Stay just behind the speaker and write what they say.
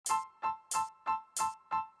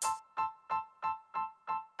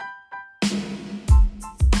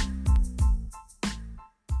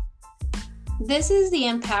This is the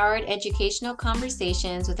Empowered Educational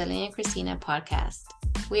Conversations with Aline and Christina podcast.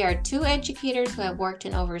 We are two educators who have worked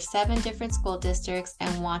in over 7 different school districts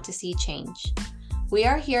and want to see change. We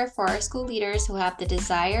are here for our school leaders who have the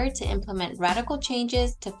desire to implement radical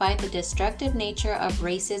changes to fight the destructive nature of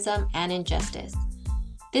racism and injustice.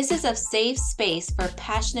 This is a safe space for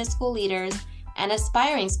passionate school leaders and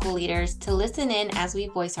aspiring school leaders to listen in as we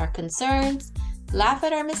voice our concerns, laugh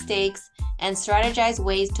at our mistakes, and strategize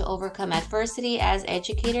ways to overcome adversity as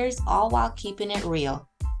educators, all while keeping it real.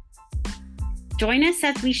 Join us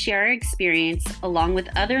as we share our experience along with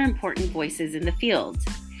other important voices in the field.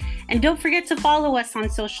 And don't forget to follow us on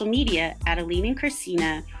social media at Aline and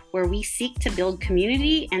Christina, where we seek to build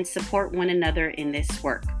community and support one another in this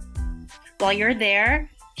work. While you're there,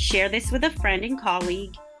 share this with a friend and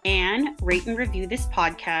colleague, and rate and review this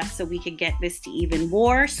podcast so we can get this to even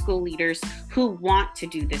more school leaders who want to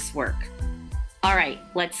do this work. All right,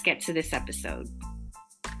 let's get to this episode.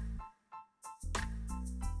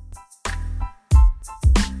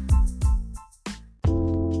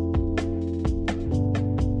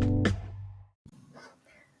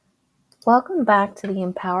 Welcome back to the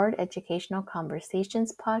Empowered Educational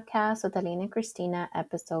Conversations podcast with Aline and Christina,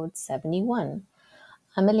 episode 71.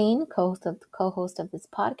 I'm Aline, co-host of this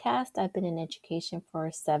podcast. I've been in education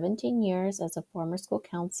for 17 years as a former school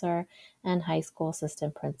counselor and high school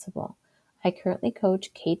assistant principal. I currently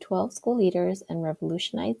coach K-12 school leaders and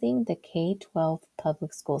revolutionizing the K-12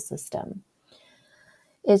 public school system.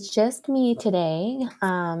 It's just me today.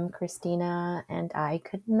 Christina and I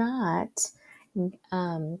could not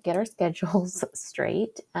get our schedules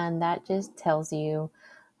straight, and that just tells you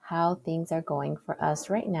how things are going for us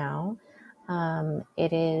right now.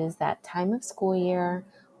 It is that time of school year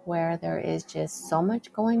where there is just so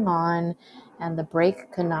much going on and the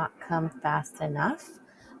break could not come fast enough.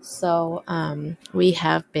 So we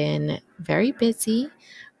have been very busy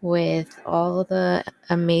with all the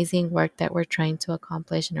amazing work that we're trying to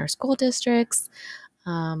accomplish in our school districts,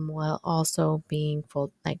 while also being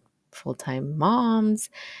full-time moms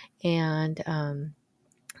and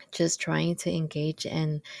just trying to engage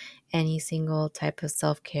in any single type of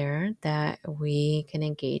self-care that we can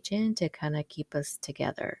engage in to kind of keep us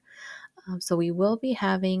together. So we will be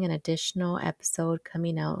having an additional episode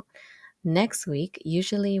coming out next week.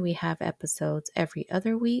 Usually we have episodes every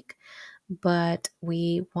other week, but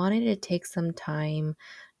we wanted to take some time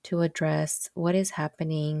to address what is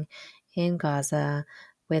happening in Gaza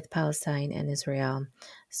with Palestine and Israel.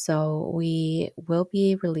 So we will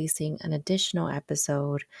be releasing an additional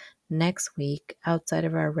episode next week outside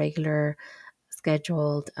of our regular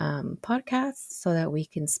scheduled podcasts so that we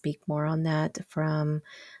can speak more on that from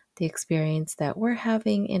the experience that we're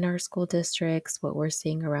having in our school districts, what we're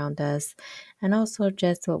seeing around us, and also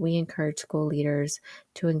just what we encourage school leaders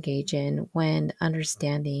to engage in when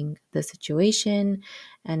understanding the situation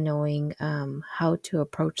and knowing how to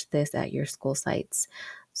approach this at your school sites.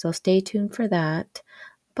 So stay tuned for that.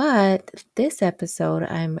 But this episode,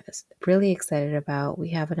 I'm really excited about.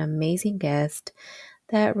 We have an amazing guest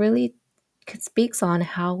that really speaks on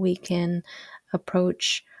how we can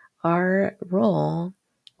approach our role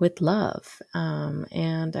with love.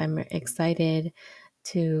 And I'm excited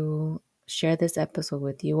to share this episode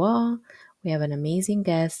with you all. We have an amazing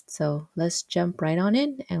guest, so let's jump right on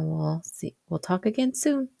in and we'll talk again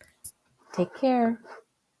soon. Take care.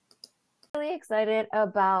 Really excited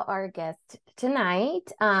about our guest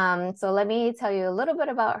tonight. So let me tell you a little bit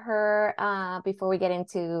about her before we get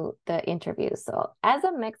into the interview. So as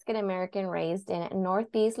a Mexican American raised in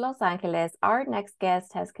Northeast Los Angeles, our next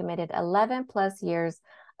guest has committed 11 plus years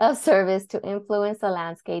of service to influence the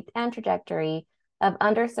landscape and trajectory of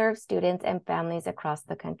underserved students and families across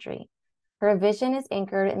the country. Her vision is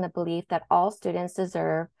anchored in the belief that all students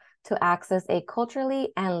deserve to access a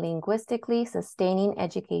culturally and linguistically sustaining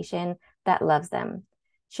education that loves them.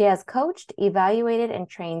 She has coached, evaluated, and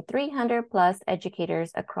trained 300 plus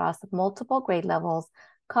educators across multiple grade levels,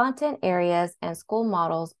 content areas, and school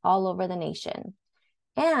models all over the nation.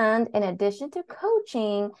 And in addition to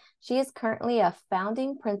coaching, she is currently a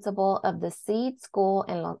founding principal of the Seed School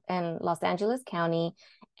in Los Angeles County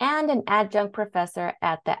and an adjunct professor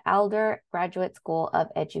at the Alder Graduate School of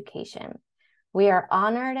Education. We are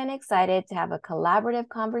honored and excited to have a collaborative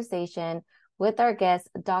conversation with our guest,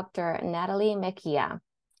 Dr. Natalie Mejia.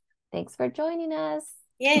 Thanks for joining us.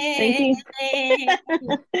 Yay!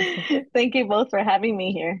 Thank you. Thank you both for having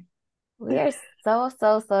me here. We are so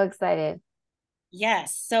excited.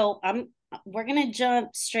 Yes, so we're going to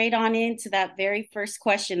jump straight on into that very first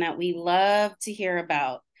question that we love to hear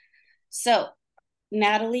about. So,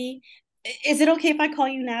 Natalie, is it okay if I call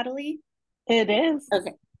you Natalie? It is.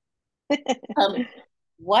 Okay. Um,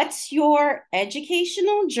 what's your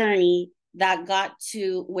educational journey that got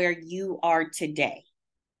to where you are today?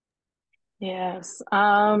 Yes.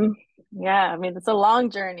 Yeah, I mean, it's a long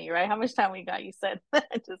journey, right? How much time we got? You said.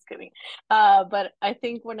 Just kidding. But I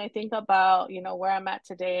think when I think about, where I'm at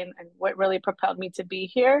today and what really propelled me to be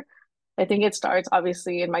here, I think it starts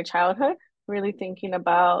obviously in my childhood, really thinking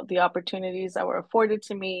about the opportunities that were afforded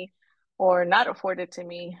to me or not afforded to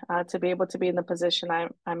me, to be able to be in the position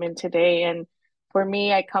I'm in today. And for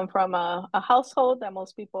me, I come from a household that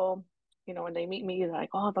most people, when they meet me, they're like,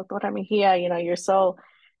 "Oh, Doctora Mejia, you're so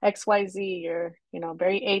XYZ, you're,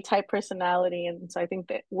 very A-type personality." And so I think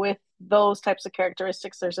that with those types of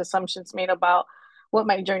characteristics, there's assumptions made about what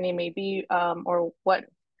my journey may be, or what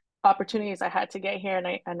opportunities I had to get here.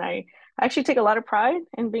 And I actually take a lot of pride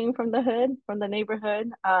in being from the hood, from the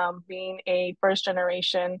neighborhood, being a first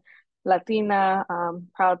generation Latina,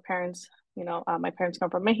 proud parents. My parents come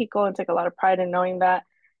from Mexico, and take a lot of pride in knowing that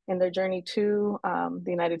in their journey to, the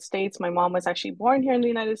United States. My mom was actually born here in the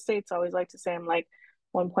United States. I always like to say I'm like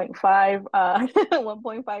 1.5,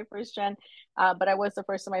 1.5 first gen. But I was the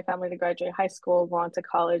first in my family to graduate high school, go on to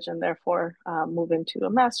college, and therefore, move into a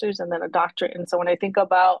master's and then a doctorate. And so when I think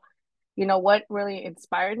about, what really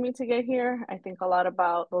inspired me to get here, I think a lot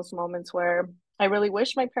about those moments where I really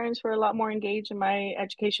wish my parents were a lot more engaged in my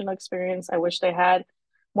educational experience. I wish they had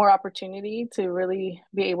more opportunity to really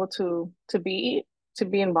be able to be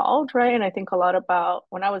involved, right? And I think a lot about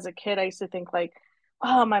when I was a kid, I used to think like,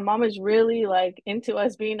 oh, my mom is really like into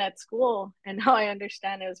us being at school. And now I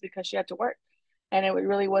understand it was because she had to work. And it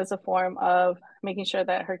really was a form of making sure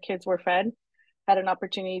that her kids were fed, had an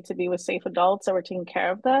opportunity to be with safe adults that were taking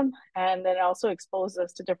care of them. And then it also exposed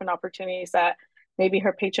us to different opportunities that maybe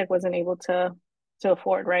her paycheck wasn't able to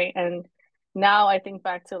afford, right? And now I think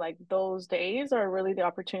back to like those days are really the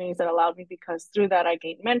opportunities that allowed me, because through that I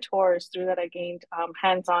gained mentors, through that I gained,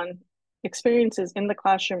 hands-on experiences in the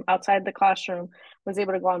classroom, outside the classroom, was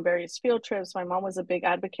able to go on various field trips. My mom was a big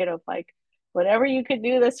advocate of like, whatever you could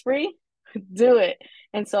do that's free, do it.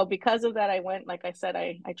 And so because of that, I went, like I said,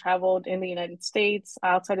 I traveled in the United States,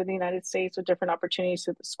 outside of the United States, with different opportunities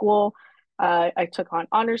through the school. I took on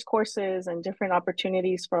honors courses and different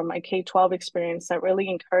opportunities from my K-12 experience that really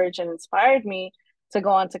encouraged and inspired me to go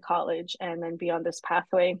on to college and then be on this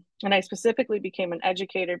pathway. And I specifically became an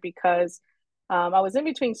educator because, I was in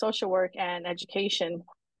between social work and education,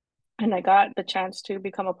 and I got the chance to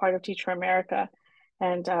become a part of Teach for America.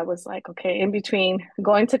 And I was like, okay, in between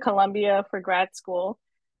going to Columbia for grad school,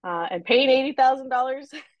 and paying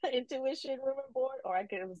 $80,000 in tuition, room and board, or I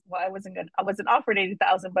could, well, I wasn't offered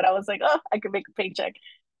 80,000, but I was like, oh, I could make a paycheck.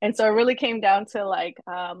 And so it really came down to like,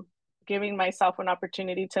 giving myself an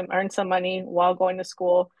opportunity to earn some money while going to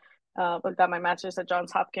school. I got my master's at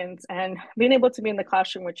Johns Hopkins, and being able to be in the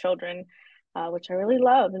classroom with children, which I really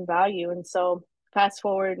love and value. And so fast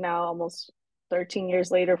forward now almost 13 years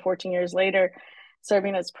later, 14 years later,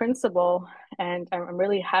 serving as principal. And I'm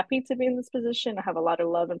really happy to be in this position. I have a lot of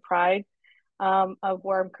love and pride, of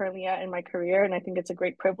where I'm currently at in my career. And I think it's a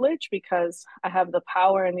great privilege because I have the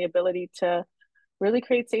power and the ability to really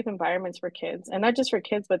create safe environments for kids, and not just for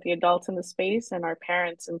kids, but the adults in the space and our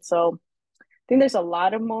parents. And so I think there's a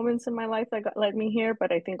lot of moments in my life that led me here,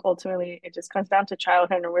 but I think ultimately it just comes down to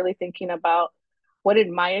childhood and really thinking about what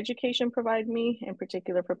did my education provide me, in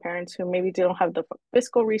particular for parents who maybe don't have the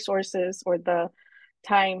fiscal resources or the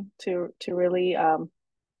time to really,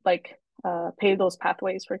 like, pave those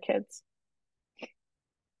pathways for kids.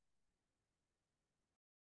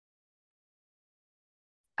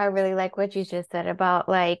 I really like what you just said about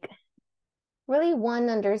like really one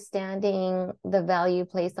understanding the value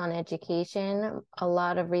placed on education. A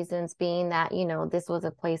lot of reasons being that, this was a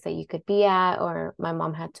place that you could be at, or my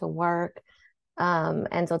mom had to work.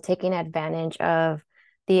 And so taking advantage of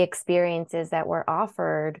the experiences that were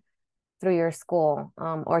offered through your school,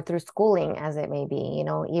 or through schooling, as it may be,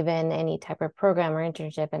 even any type of program or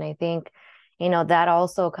internship. And I think, that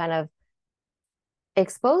also kind of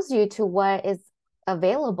exposed you to what is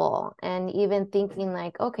available, and even thinking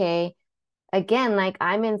like, okay, again, like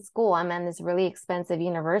I'm in school, I'm in this really expensive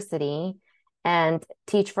university, and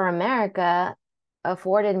Teach for America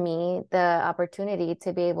afforded me the opportunity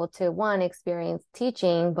to be able to, one, experience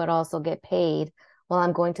teaching, but also get paid while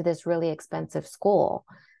I'm going to this really expensive school.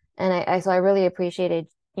 And so I really appreciated,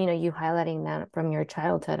 you highlighting that from your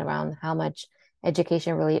childhood around how much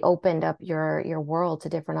education really opened up your world to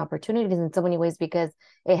different opportunities in so many ways, because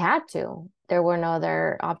it had to. There were no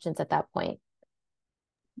other options at that point.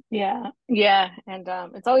 Yeah, yeah. And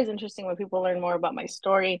it's always interesting when people learn more about my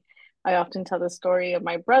story. I often tell the story of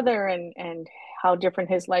my brother and how different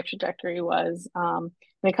his life trajectory was.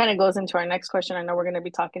 And it kind of goes into our next question. I know we're going to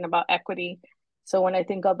be talking about equity. So when I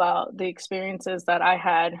think about the experiences that I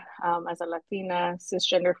had as a Latina,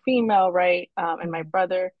 cisgender female, right, and my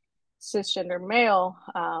brother, cisgender male,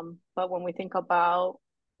 but when we think about,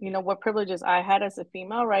 what privileges I had as a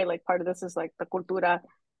female, right, like part of this is like the cultura.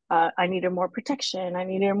 I needed more protection. I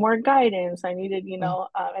needed more guidance. I needed,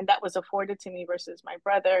 and that was afforded to me versus my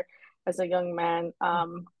brother as a young man.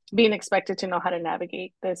 Being expected to know how to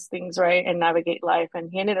navigate these things, right, and navigate life. And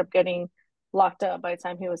he ended up getting locked up by the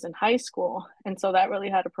time he was in high school. And so that really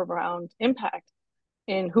had a profound impact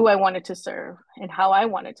in who I wanted to serve and how I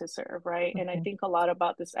wanted to serve, right? And I think a lot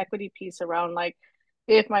about this equity piece around like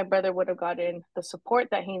if my brother would have gotten the support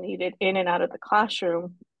that he needed in and out of the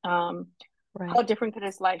classroom, how different could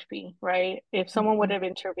his life be, right? If someone would have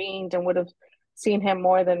intervened and would have seen him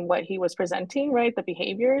more than what he was presenting, right? The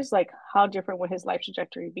behaviors, like how different would his life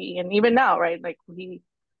trajectory be? And even now, right? Like he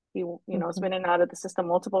has been in and out of the system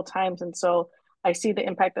multiple times. And so I see the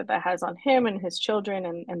impact that that has on him and his children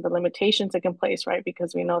and the limitations it can place, right?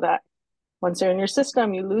 Because we know that once you're in your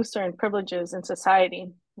system, you lose certain privileges in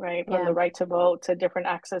society, right? From the right to vote to different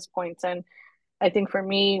access points. And I think for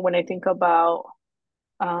me, when I think about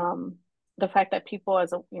um, the fact that people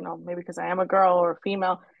as a, maybe because I am a girl or a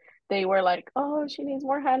female, they were like, oh, she needs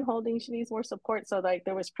more hand holding, she needs more support. So like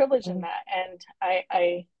there was privilege in that. And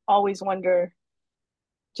I always wonder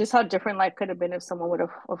just how different life could have been if someone would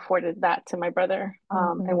have afforded that to my brother,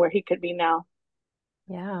 and where he could be now.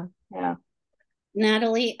 Yeah. Yeah.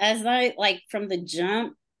 Natalie, as I like from the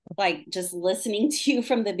jump, like just listening to you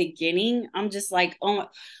from the beginning, I'm just like, oh,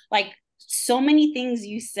 like so many things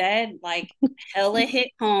you said, like hella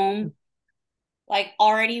hit home. Like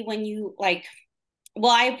already when you like,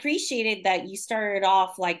 well, I appreciated that you started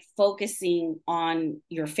off like focusing on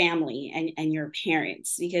your family and your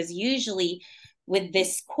parents, because usually with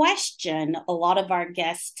this question, a lot of our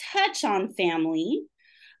guests touch on family,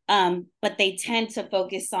 but they tend to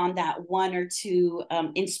focus on that one or two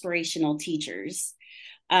inspirational teachers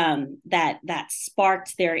that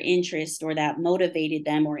sparked their interest or that motivated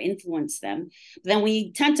them or influenced them. But then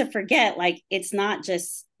we tend to forget, like, it's not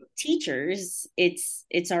just teachers,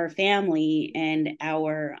 it's our family and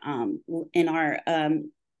our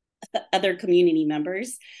other community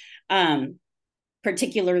members,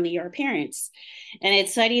 particularly our parents. And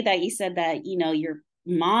it's funny that you said that, your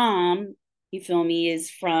mom, you feel me,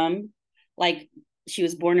 is from like, she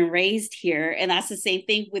was born and raised here. And that's the same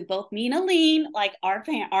thing with both me and Aline. Like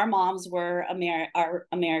our moms were our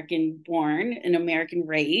American born and American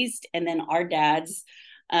raised. And then our dads,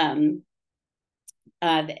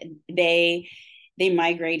 they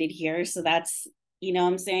migrated here. So that's, what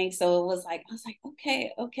I'm saying. So I was like,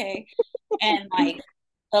 okay. And like,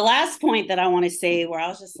 the last point that I want to say, where I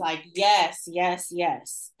was just like, yes,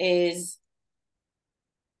 is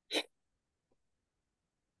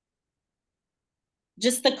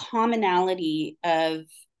just the commonality of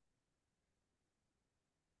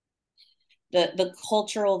the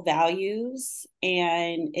cultural values,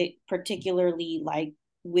 and it particularly like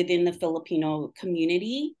within the Filipino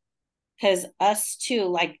community, because us too,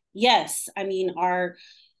 like, yes, I mean, our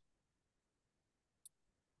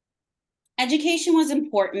education was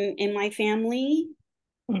important in my family,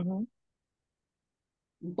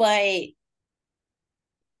 but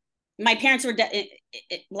my parents were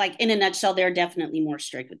like, in a nutshell, they're definitely more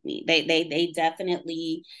strict with me. They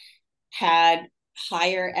definitely had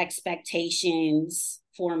higher expectations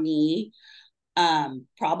for me.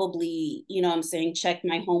 Probably, what I'm saying, checked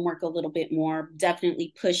my homework a little bit more,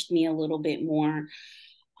 definitely pushed me a little bit more.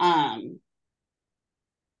 And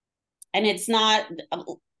it's not,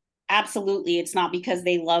 absolutely, it's not because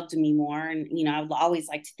they loved me more. And, I would always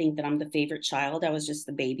like to think that I'm the favorite child. I was just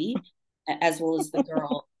the baby as well as the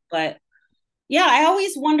girl. But yeah, I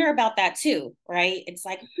always wonder about that too, right? It's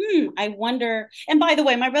like, I wonder. And by the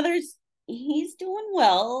way, my he's doing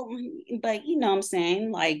well, but what I'm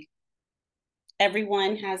saying, like,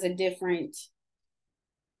 everyone has a different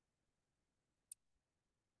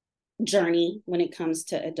journey when it comes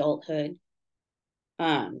to adulthood.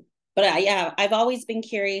 But I've always been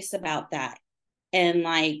curious about that. And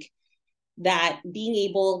like, that being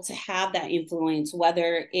able to have that influence,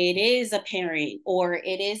 whether it is a parent or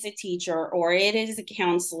it is a teacher or it is a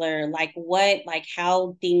counselor, like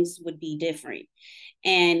how things would be different.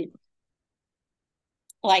 And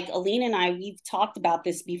like Aline and I, we've talked about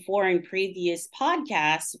this before in previous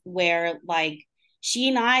podcasts, where like she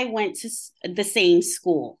and I went to the same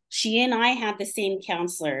school. She and I had the same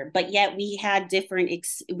counselor, but yet we had different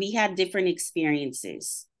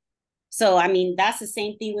experiences. So, I mean, that's the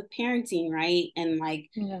same thing with parenting, right? And like,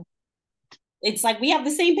 it's like we have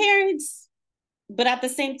the same parents, but at the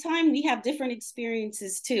same time, we have different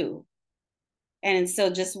experiences too. And so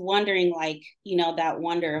just wondering, like, that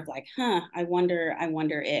wonder of like, I wonder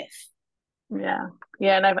if. Yeah.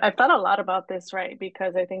 Yeah. And I've thought a lot about this, right?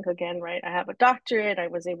 Because I think, again, right, I have a doctorate. I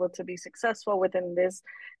was able to be successful within this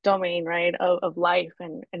domain, right, of life.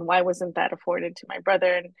 And why wasn't that afforded to my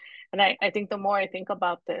brother? And I think the more I think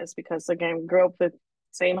about this, because again, grew up with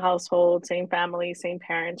same household, same family, same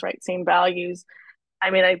parents, right, same values. I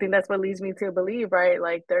mean, I think that's what leads me to believe, right?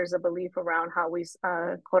 Like there's a belief around how we,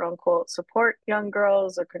 quote unquote, support young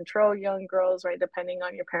girls or control young girls, right? Depending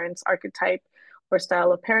on your parents' archetype or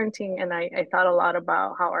style of parenting. And I thought a lot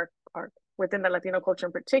about how our within the Latino culture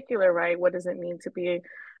in particular, right? What does it mean to be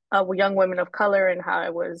a young woman of color and how I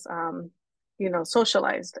was,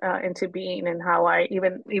 socialized into being and how I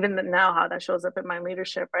even now how that shows up in my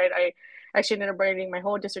leadership, right? I actually ended up writing my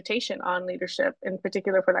whole dissertation on leadership, in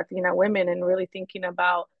particular for Latina women, and really thinking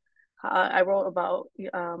about. I wrote about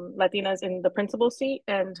Latinas in the principal seat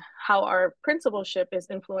and how our principalship is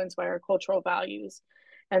influenced by our cultural values,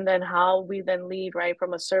 and then how we then lead right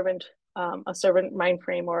from a servant mind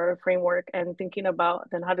frame or a framework, and thinking about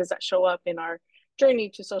then how does that show up in our journey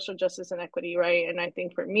to social justice and equity, right? And I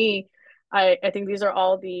think for me, I think these are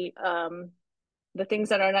all the things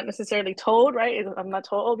that are not necessarily told, right? I'm not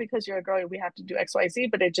told, oh, because you're a girl, we have to do X, Y, Z,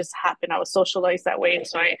 but it just happened. I was socialized that way. And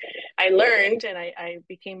so I learned and I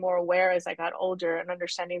became more aware as I got older and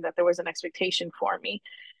understanding that there was an expectation for me.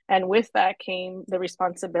 And with that came the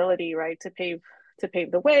responsibility, right, to pave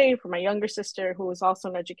the way for my younger sister, who is also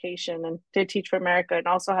in education and did Teach for America and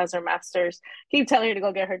also has her master's. Keep telling her to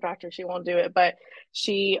go get her doctorate, she won't do it. But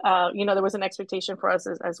she, there was an expectation for us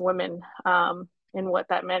as women, and what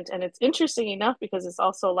that meant. And it's interesting enough because it's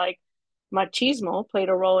also like machismo played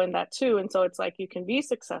a role in that too. And so it's like you can be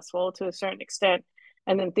successful to a certain extent.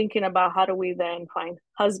 And then thinking about how do we then find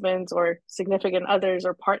husbands or significant others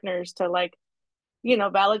or partners to like,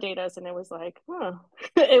 validate us. And it was like,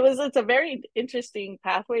 it's a very interesting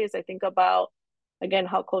pathway as I think about, again,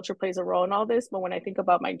 how culture plays a role in all this. But when I think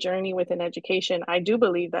about my journey within education, I do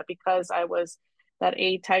believe that because I was that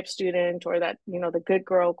A type student or that, the good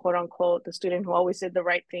girl, quote unquote, the student who always did the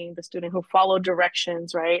right thing, the student who followed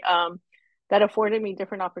directions, right? That afforded me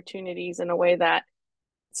different opportunities in a way that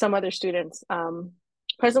some other students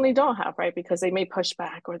presently don't have, right? Because they may push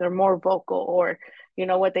back or they're more vocal or,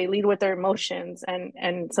 what they lead with their emotions.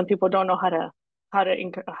 And some people don't know how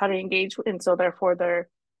to engage. And so therefore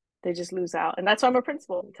they just lose out. And that's why I'm a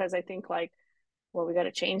principal, because I think like, well, we got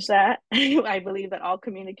to change that. I believe that all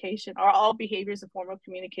communication or all behavior is a form of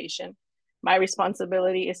communication. My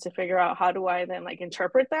responsibility is to figure out how do I then like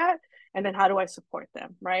interpret that, and then how do I support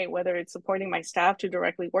them, right? Whether it's supporting my staff to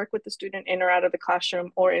directly work with the student in or out of the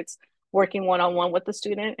classroom, or it's working one-on-one with the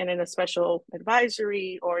student and in a special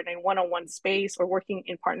advisory or in a one-on-one space, or working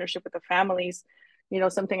in partnership with the families.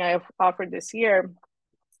 Something I have offered this year,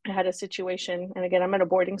 I had a situation, and again, I'm at a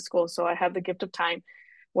boarding school, so I have the gift of time,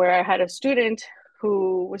 where I had a student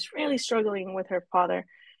who was really struggling with her father,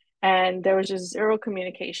 and there was just zero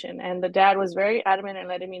communication. And the dad was very adamant in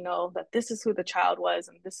letting me know that this is who the child was,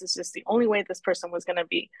 and this is just the only way this person was going to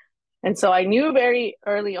be. And so I knew very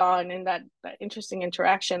early on in that interesting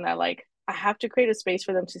interaction that like I have to create a space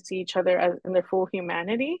for them to see each other as, in their full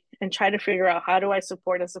humanity, and try to figure out how do I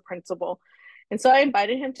support as a principal. And so I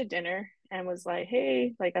invited him to dinner and was like,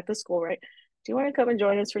 hey, like at the school, right? Do you want to come and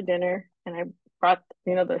join us for dinner? And I brought,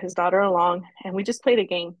 his daughter along, and we just played a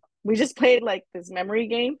game. We just played like this memory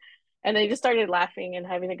game, and they just started laughing and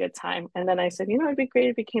having a good time. And then I said, it'd be great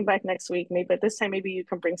if you came back next week. Maybe at this time, maybe you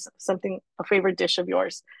can bring something, a favorite dish of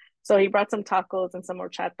yours. So he brought some tacos and some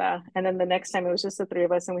horchata. And then the next time it was just the three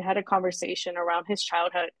of us, and we had a conversation around his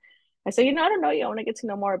childhood. I said, I don't know you. I want to get to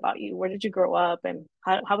know more about you. Where did you grow up, and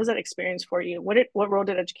how was that experience for you? What role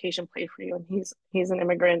did education play for you? And he's an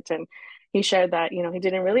immigrant, and he shared that he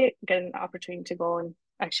didn't really get an opportunity to go and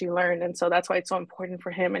actually learn, and so that's why it's so important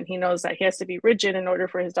for him. And he knows that he has to be rigid in order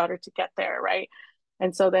for his daughter to get there, right?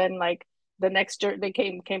 And so then like they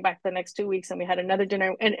came back the next 2 weeks, and we had another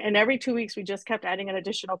dinner, and every 2 weeks we just kept adding an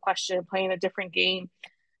additional question, playing a different game.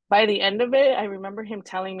 By the end of it, I remember him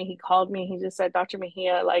telling me, he called me, he just said, Dr.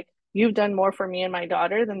 Mejia, like, you've done more for me and my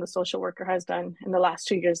daughter than the social worker has done in the last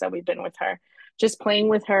 2 years that we've been with her. Just playing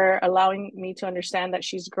with her, allowing me to understand that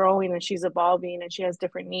she's growing and she's evolving and she has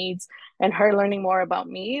different needs, and her learning more about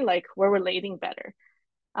me, like we're relating better.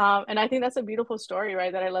 And I think that's a beautiful story,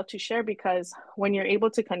 right? That I love to share, because when you're able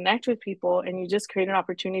to connect with people and you just create an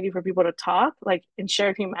opportunity for people to talk, like in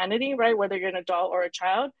shared humanity, right? Whether you're an adult or a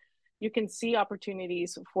child, you can see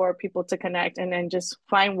opportunities for people to connect, and then just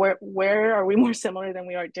find where are we more similar than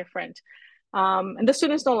we are different. And the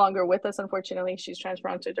student's no longer with us, unfortunately. She's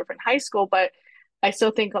transferred on to a different high school, but I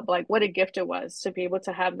still think of like what a gift it was to be able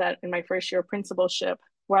to have that in my first year of principalship,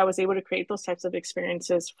 where I was able to create those types of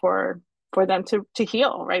experiences for them to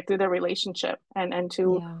heal right through their relationship and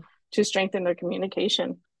Yeah. to strengthen their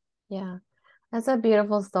communication. Yeah. That's a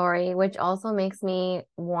beautiful story, which also makes me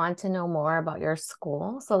want to know more about your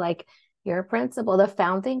school. So, like, your principal, the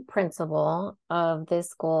founding principal of this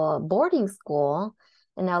school, boarding school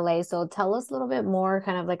in LA. So, tell us a little bit more,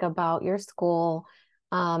 kind of like about your school,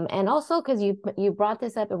 and also because you brought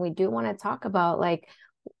this up, and we do want to talk about like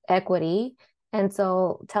equity. And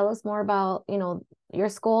so, tell us more about your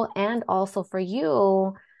school, and also for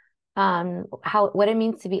you how what it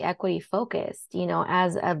means to be equity focused,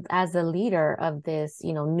 as a leader of this,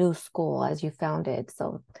 new school as you founded.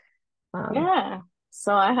 So um Yeah.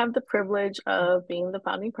 So I have the privilege of being the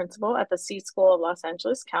founding principal at the Seed School of Los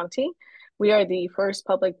Angeles County. We are the first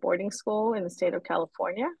public boarding school in the state of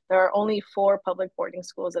California. There are only four public boarding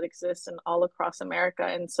schools that exist in all across America.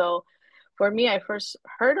 And so for me, I first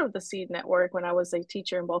heard of the Seed Network when I was a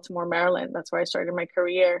teacher in Baltimore, Maryland. That's where I started my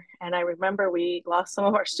career. And I remember we lost some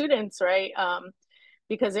of our students, right?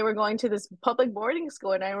 Because they were going to this public boarding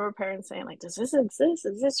school. And I remember parents saying, like, does this exist?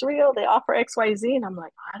 Is this real? They offer XYZ. And I'm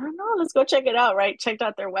like, I don't know. Let's go check it out, right? Checked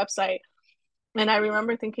out their website. And I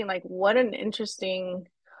remember thinking, like, what an interesting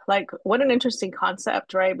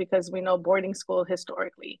concept, right? Because we know boarding school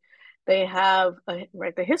historically, they have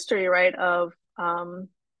right the history, right, of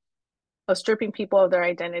stripping people of their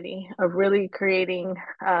identity, of really creating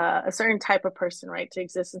a certain type of person, right, to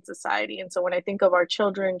exist in society. And so when I think of our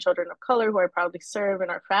children, children of color who I proudly serve, and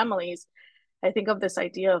our families, I think of this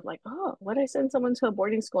idea of like, oh, would I send someone to a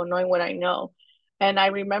boarding school knowing what I know? And I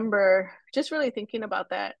remember just really thinking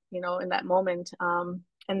about that, in that moment.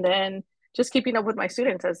 And then just keeping up with my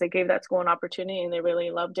students as they gave that school an opportunity and they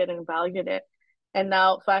really loved it and valued it. And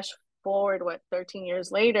now, flash forward, 13 years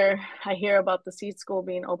later, I hear about the Seed School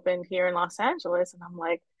being opened here in Los Angeles. And I'm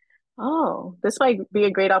like, oh, this might be a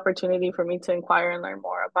great opportunity for me to inquire and learn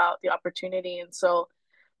more about the opportunity. And so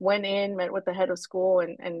went in, met with the head of school,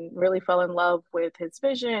 and really fell in love with his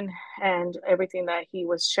vision and everything that he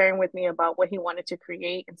was sharing with me about what he wanted to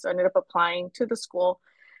create. And so I ended up applying to the school,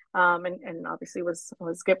 and obviously was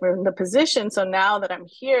given the position. So now that I'm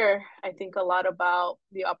here, I think a lot about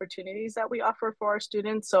the opportunities that we offer for our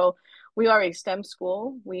students. So we are a STEM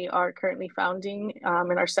school. We are currently founding in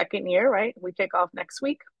our second year, right? We kick off next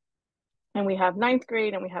week. And we have ninth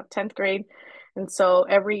grade and we have 10th grade. And so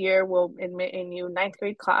every year we'll admit a new ninth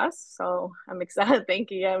grade class. So I'm excited.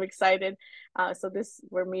 Thank you. I'm excited.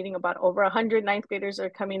 We're meeting about over 100 ninth graders are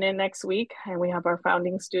coming in next week. And we have our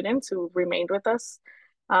founding students who remained with us.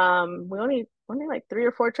 We only like 3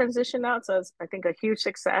 or 4 transition out. So it's, I think, a huge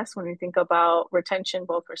success when we think about retention,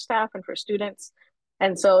 both for staff and for students.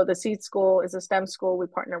 And so the Seed School is a STEM school. We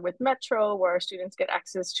partner with Metro, where our students get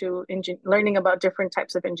access to learning about different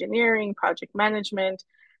types of engineering, project management.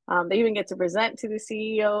 They even get to present to the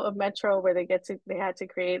CEO of Metro, where they had to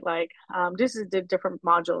create this is the different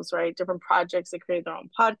modules, right? Different projects. They create their own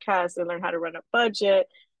podcasts. They learn how to run a budget.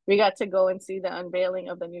 We got to go and see the unveiling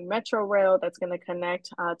of the new Metro rail that's going to connect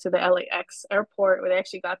to the LAX airport, where they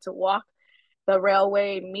actually got to walk the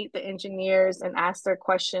railway, meet the engineers, and ask their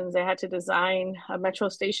questions. They had to design a metro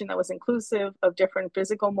station that was inclusive of different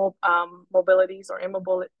physical mobilities or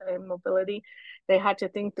immobility. They had to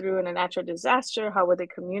think through in a natural disaster, how would they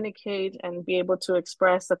communicate and be able to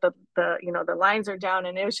express that the lines are down.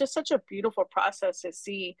 And it was just such a beautiful process to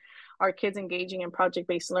see our kids engaging in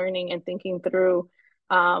project-based learning and thinking through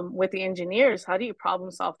with the engineers, how do you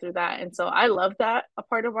problem solve through that? And so I love that a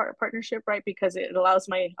part of our partnership, right? Because it allows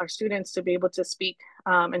our students to be able to speak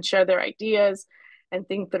and share their ideas and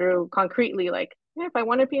think through concretely, like, yeah, if I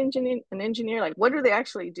want to be an engineer, like, what do they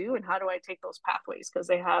actually do, and how do I take those pathways? Because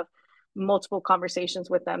they have multiple conversations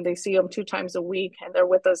with them. They see them 2 times a week, and they're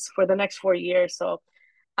with us for the next 4 years. So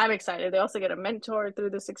I'm excited. They also get a mentor through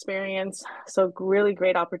this experience. So really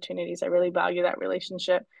great opportunities. I really value that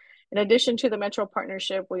relationship. In addition to the Metro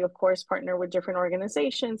partnership, we of course partner with different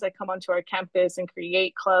organizations that come onto our campus and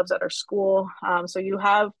create clubs at our school. So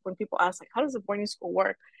when people ask, like, how does a boarding school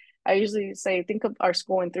work? I usually say, think of our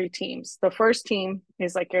school in 3 teams. The first team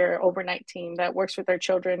is like your overnight team that works with their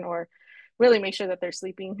children, or really make sure that they're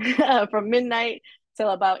sleeping from midnight till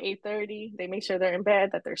about 8:30. They make sure they're in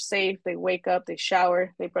bed, that they're safe. They wake up, they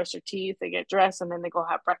shower, they brush their teeth, they get dressed, and then they go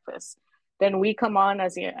have breakfast. Then we come on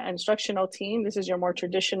as the instructional team. This is your more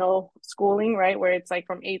traditional schooling, right? Where it's like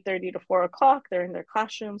from 8:30 to 4 o'clock. They're in their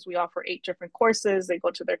classrooms. We offer 8 different courses. They go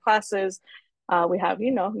to their classes. We have,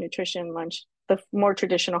 nutrition, lunch, the more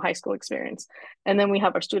traditional high school experience. And then we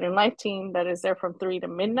have our student life team that is there from 3 to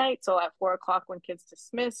midnight. So at 4 o'clock, when kids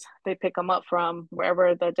dismiss, they pick them up from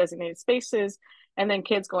wherever the designated space is. And then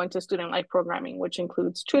kids go into student life programming, which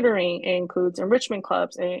includes tutoring, it includes enrichment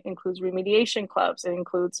clubs, it includes remediation clubs, it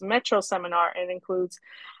includes Metro seminar, it includes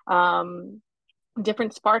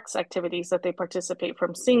different Sparks activities that they participate,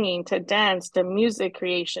 from singing to dance to music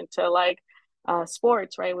creation to like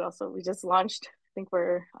sports, right? We just launched, I think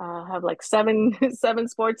we're have like seven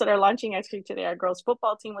sports that are launching. Actually today our girls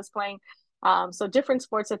football team was playing. So different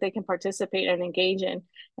sports that they can participate and engage in.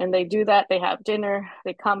 And they do that, they have dinner,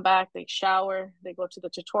 they come back, they shower, they go to the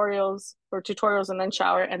tutorials and then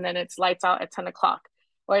shower, and then it's lights out at 10 o'clock,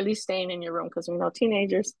 or at least staying in your room, because we know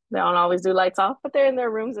teenagers, they don't always do lights off, but they're in their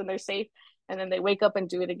rooms and they're safe. And then they wake up and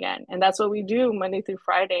do it again. And that's what we do Monday through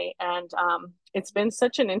Friday. And it's been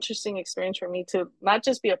such an interesting experience for me to not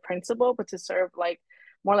just be a principal, but to serve like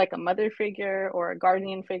more like a mother figure or a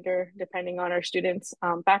guardian figure, depending on our students'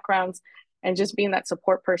 backgrounds, and just being that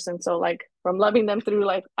support person. So like from loving them through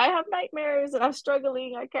like, I have nightmares and I'm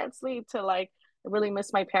struggling, I can't sleep, to like, I really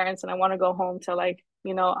miss my parents and I want to go home, to like,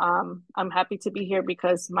 I'm happy to be here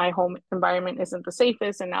because my home environment isn't the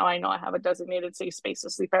safest. And now I know I have a designated safe space to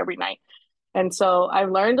sleep every night. And so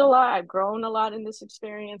I've learned a lot. I've grown a lot in this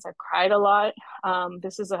experience. I've cried a lot.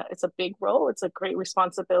 It's a big role. It's a great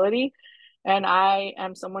responsibility. And I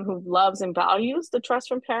am someone who loves and values the trust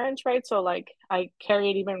from parents, right? So like I carry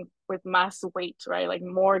it even with mass weight, right? Like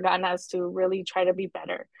more ganas to really try to be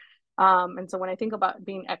better. And so when I think about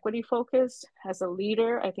being equity focused as a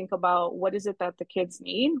leader, I think about what is it that the kids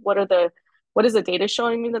need? What is the data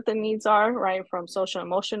showing me that the needs are, right? From social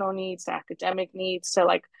emotional needs to academic needs to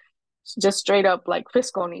like just straight up like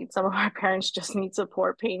fiscal needs. Some of our parents just need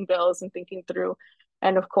support paying bills and thinking through.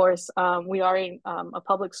 And of course, we are in a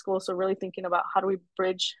public school, so really thinking about how do we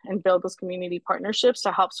bridge and build those community partnerships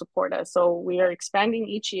to help support us. So we are expanding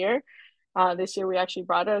each year. This year, we actually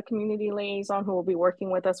brought a community liaison who will be working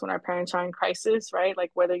with us when our parents are in crisis, right? Like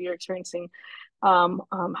whether you're experiencing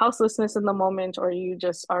houselessness in the moment, or you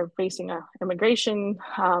just are facing a immigration,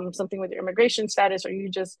 something with your immigration status, or you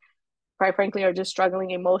just quite frankly are just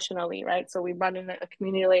struggling emotionally, right? So we brought in a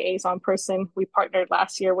community liaison person. We partnered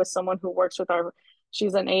last year with someone who works with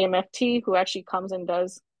she's an AMFT who actually comes and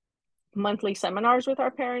does monthly seminars with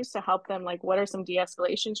our parents to help them, like, what are some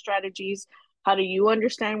de-escalation strategies? How do you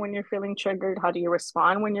understand when you're feeling triggered? How do you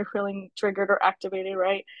respond when you're feeling triggered or activated,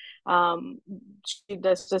 right? She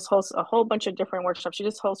does just host a whole bunch of different workshops. She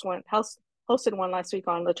just hosted one last week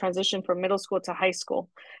on the transition from middle school to high school,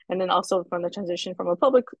 and then also from the transition from a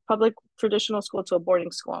public traditional school to a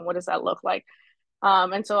boarding school, and what does that look like.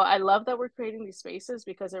 And so I love that we're creating these spaces,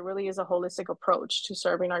 because it really is a holistic approach to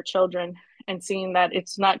serving our children and seeing that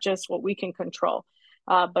it's not just what we can control,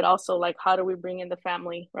 but also like how do we bring in the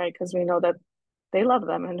family, right? Because we know that they love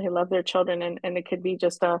them and they love their children, and it could be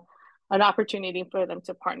just an opportunity for them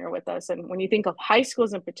to partner with us. And when you think of high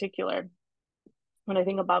schools in particular, when I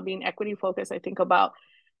think about being equity focused, I think about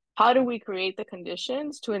how do we create the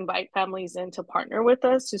conditions to invite families in to partner with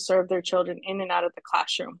us to serve their children in and out of the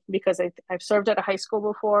classroom? Because I've served at a high school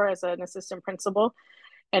before as an assistant principal,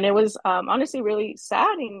 and it was honestly really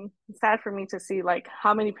sad for me to see like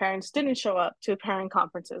how many parents didn't show up to parent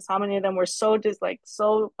conferences, how many of them were so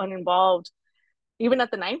uninvolved even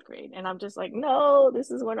at the ninth grade. And I'm just like, no,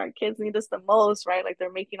 this is when our kids need us the most, right? Like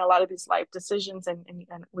they're making a lot of these life decisions, and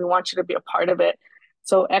we want you to be a part of it.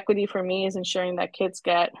 So equity for me is ensuring that kids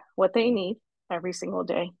get what they need every single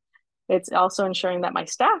day. It's also ensuring that my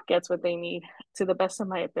staff gets what they need to the best of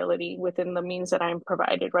my ability within the means that I'm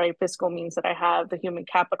provided, right? Fiscal means that I have, the human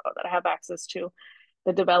capital that I have access to,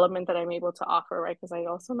 the development that I'm able to offer, right? Because I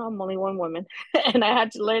also know I'm only one woman and I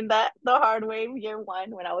had to learn that the hard way year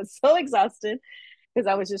one when I was so exhausted, because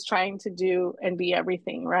I was just trying to do and be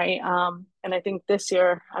everything, right? And I think this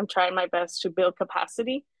year I'm trying my best to build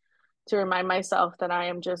capacity to remind myself that I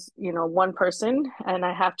am just, one person, and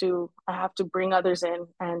I have to bring others in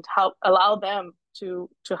and help, allow them to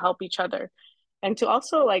help each other, and to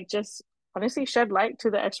also like just honestly shed light to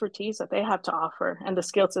the expertise that they have to offer and the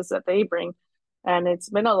skill sets that they bring. And it's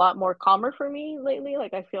been a lot more calmer for me lately.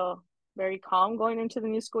 Like I feel very calm going into the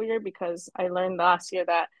new school year, because I learned last year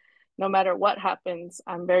that no matter what happens,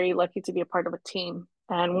 I'm very lucky to be a part of a team.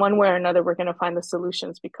 And one way or another, we're going to find the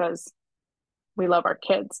solutions because we love our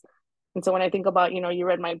kids. And so when I think about, you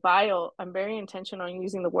read my bio, I'm very intentional on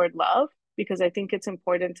using the word love, because I think it's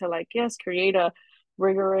important to like, yes, create a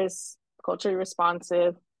rigorous, culturally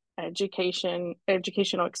responsive educational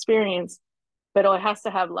experience, but it has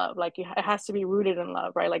to have love. Like it has to be rooted in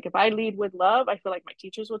love, right? Like if I lead with love, I feel like my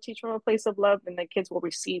teachers will teach from a place of love, and the kids will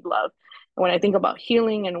receive love. And when I think about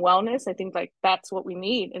healing and wellness, I think like that's what we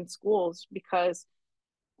need in schools, because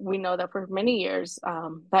we know that for many years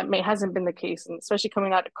hasn't been the case, and especially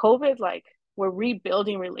coming out of COVID, like we're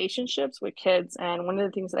rebuilding relationships with kids. And one of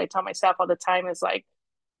the things that I tell my staff all the time is like,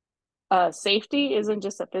 safety isn't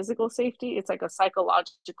just a physical safety, it's like a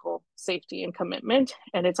psychological safety and commitment.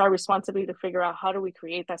 And it's our responsibility to figure out how do we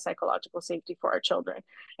create that psychological safety for our children.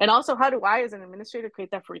 And also, how do I, as an administrator,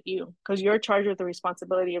 create that for you? Because you're charged with the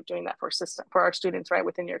responsibility of doing that for our students, right,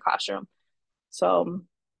 within your classroom. So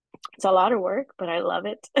it's a lot of work, but I love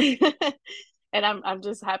it. And I'm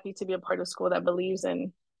just happy to be a part of a school that believes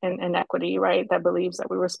in equity, right? That believes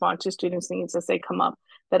that we respond to students' needs as they come up,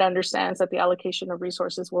 that understands that the allocation of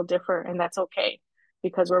resources will differ, and that's okay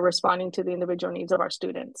because we're responding to the individual needs of our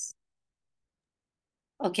students.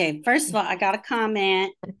 Okay, first of all, I got a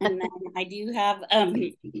comment, and then I do have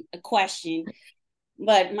a question.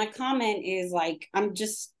 But my comment is like, I'm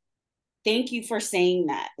just thank you for saying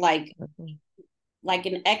that. Like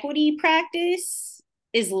an equity practice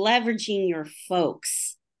is leveraging your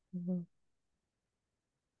folks,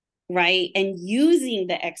 right? And using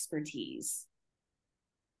the expertise,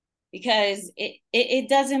 because it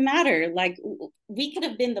doesn't matter. Like we could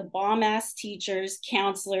have been the bomb ass teachers,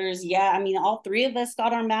 counselors. Yeah, I mean, all three of us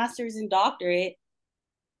got our master's and doctorate,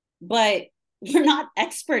 but we're not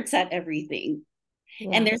experts at everything. Yeah.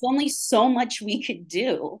 And there's only so much we could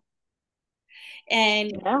do.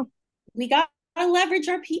 And we got to leverage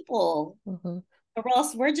our people, or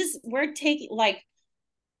else we're taking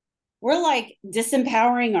we're like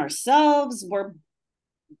disempowering ourselves. We're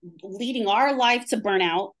leading our life to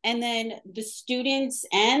burnout, and then the students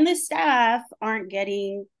and the staff aren't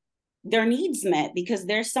getting their needs met because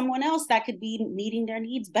there's someone else that could be meeting their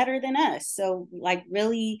needs better than us. So like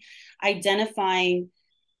really identifying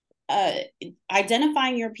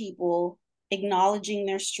your people, acknowledging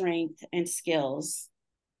their strength and skills,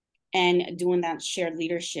 and doing that shared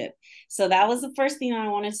leadership. So that was the first thing I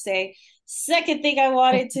wanted to say. Second thing I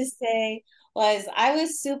wanted to say was I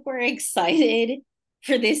was super excited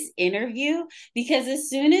for this interview because as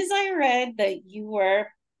soon as I read that you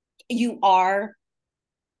are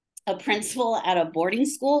a principal at a boarding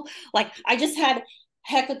school, like I just had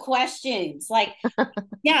heck of questions. Like,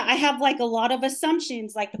 yeah, I have like a lot of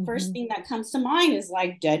assumptions. Like the first thing that comes to mind is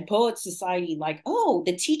like Dead Poets Society. Like, oh,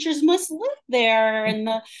 the teachers must live there, and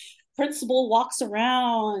the principal walks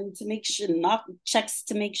around to make sure checks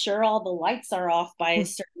to make sure all the lights are off by a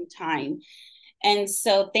certain time. And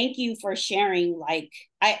so thank you for sharing. Like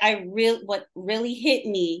what really hit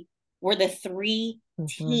me were the three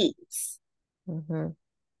teams.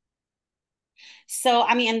 So,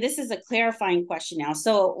 I mean, and this is a clarifying question now.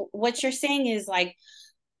 So what you're saying is like,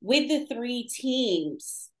 with the three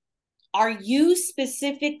teams, are you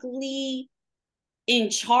specifically in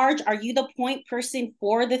charge? Are you the point person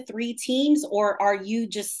for the three teams, or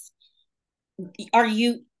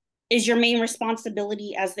is your main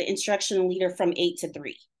responsibility as the instructional leader from 8 to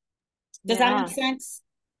 3? Does that make sense?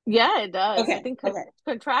 Yeah, it does. Okay. I think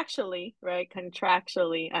contractually, right?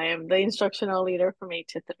 Contractually, I am the instructional leader from 8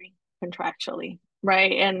 to 3, contractually,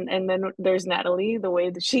 right? And then there's Natalie, the way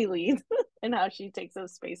that she leads and how she takes up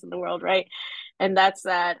space in the world, right? And that's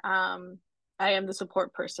that. I am the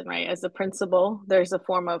support person, right? As the principal, there's a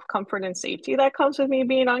form of comfort and safety that comes with me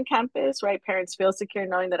being on campus, right? Parents feel secure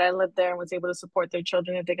knowing that I lived there and was able to support their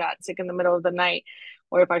children if they got sick in the middle of the night,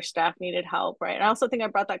 or if our staff needed help, right? And I also think I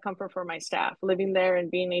brought that comfort for my staff, living there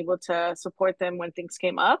and being able to support them when things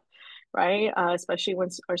came up, right? Especially when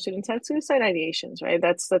our students had suicide ideations, right?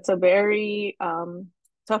 That's a very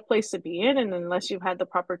tough place to be in, and unless you've had the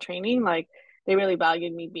proper training, like they really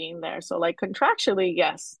valued me being there. So like contractually,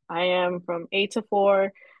 yes, I am from 8 to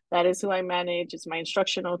 4. That is who I manage. It's my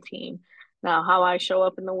instructional team. Now, how I show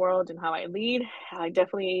up in the world and how I lead, I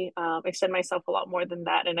definitely extend myself a lot more than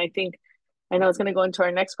that. And I know it's going to go into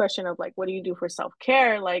our next question of like, what do you do for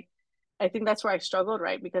self-care? Like, I think that's where I struggled,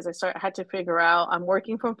 right? Because I had to figure out I'm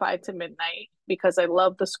working from 5 to midnight because I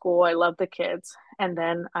love the school, I love the kids. And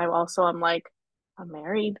then I'm like, I'm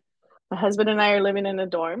married. My husband and I are living in a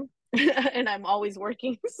dorm and I'm always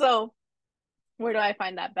working. So where do I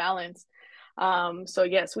find that balance? So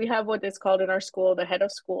yes, we have what is called in our school the head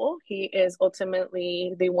of school. He is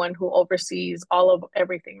ultimately the one who oversees all of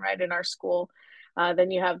everything, right, in our school.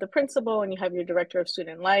 Then you have the principal and you have your director of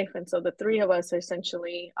student life. And so the three of us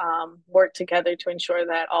essentially work together to ensure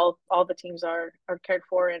that all the teams are cared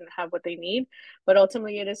for and have what they need. But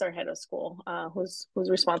ultimately, it is our head of school who's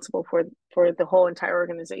responsible for the whole entire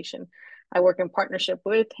organization. I work in partnership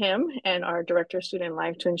with him and our director of student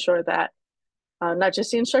life to ensure that not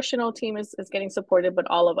just the instructional team is getting supported, but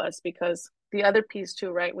all of us, because the other piece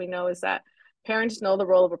too, right, we know is that parents know the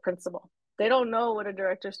role of a principal. They don't know what a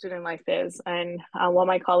director of student life is. And while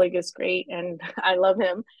my colleague is great and I love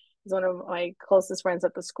him, he's one of my closest friends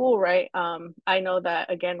at the school, right? I know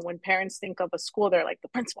that, again, when parents think of a school, they're like, the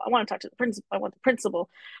principal, I want to talk to the principal, I want the principal.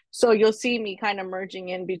 So you'll see me kind of merging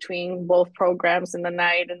in between both programs in the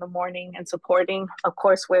night and the morning and supporting, of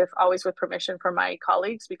course, with always with permission from my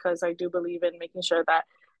colleagues, because I do believe in making sure that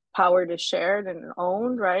power is shared and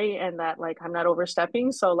owned, right? And that like I'm not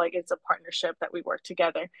overstepping. So like it's a partnership that we work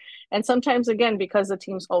together. And sometimes again, because the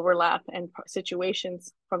teams overlap and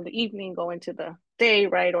situations from the evening go into the day,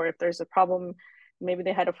 right? Or if there's a problem, maybe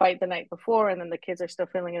they had a fight the night before and then the kids are still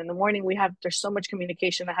feeling it in the morning, there's so much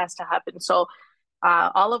communication that has to happen. So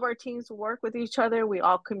all of our teams work with each other. We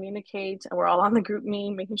all communicate and we're all on the group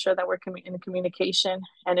meeting, making sure that we're in communication.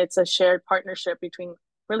 And it's a shared partnership between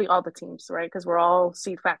really all the teams, right? Because we're all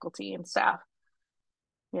seat faculty and staff.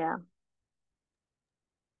 Yeah.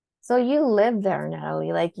 So you live there,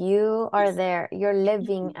 Natalie. Like you are there. You're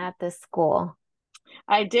living at the school.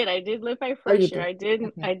 I did. I did live my Oh, you first year. did. I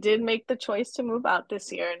Okay. did make the choice to move out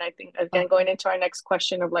this year. And I think again, Okay. going into our next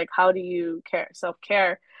question of like, how do you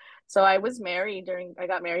self-care? So I got married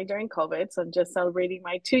during COVID. So I'm just celebrating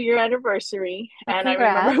my 2-year anniversary. Oh, And I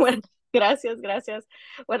remember congrats. when, gracias, gracias.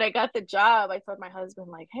 When I got the job, I told my husband,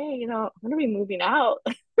 like, hey, I'm going to be moving out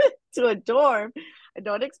to a dorm. I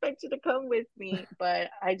don't expect you to come with me, but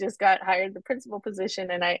I just got hired the principal position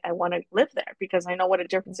and I want to live there because I know what a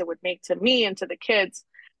difference it would make to me and to the kids.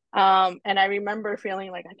 And I remember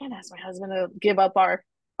feeling like I can't ask my husband to give up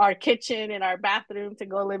our kitchen and our bathroom to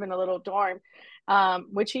go live in a little dorm,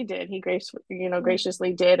 which he did. He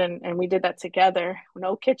graciously did, and we did that together.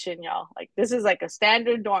 No kitchen, y'all. Like this is like a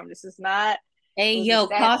standard dorm. This is not. Hey, It was a yo,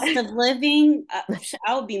 stand. cost of living.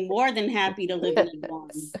 I would be more than happy to live in a dorm.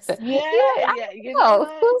 Yeah, Yeah, I yeah. You know know.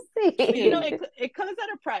 what? We'll But see. it comes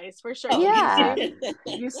at a price for sure. Oh, Yeah.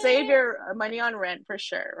 You save your money on rent for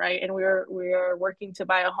sure, right? And we are working to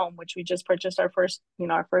buy a home, which we just purchased our first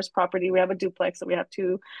property. We have a duplex, so we have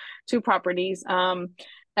two properties.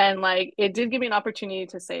 And like it did give me an opportunity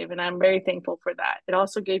to save, and I'm very thankful for that. It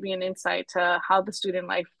also gave me an insight to how the student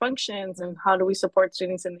life functions and how do we support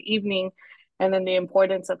students in the evening, and then the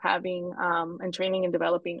importance of having and training and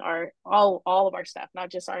developing all of our staff, not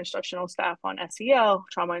just our instructional staff, on SEL,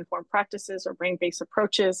 trauma informed practices or brain based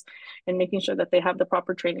approaches, and making sure that they have the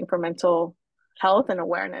proper training for mental health and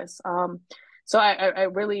awareness. So I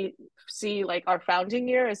really see like our founding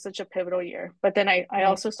year as such a pivotal year. But then I Right.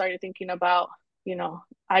 also started thinking about,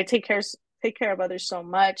 I take care of others so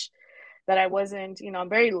much that I wasn't, I'm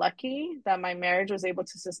very lucky that my marriage was able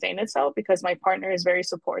to sustain itself because my partner is very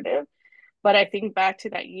supportive. But I think back to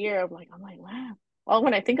that year, I'm like, wow. Well,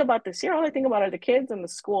 when I think about this year, all I think about are the kids and the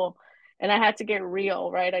school. And I had to get real,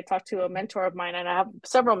 right? I talked to a mentor of mine, and I have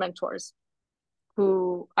several mentors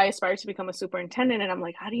who I aspire to become a superintendent. And I'm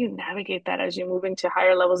like, how do you navigate that as you move into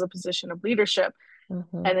higher levels of position of leadership?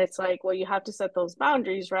 Mm-hmm. And it's like, well, you have to set those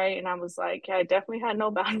boundaries, right? And I was like, yeah, I definitely had no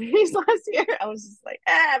boundaries last year. I was just like,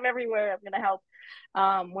 I'm everywhere. I'm going to help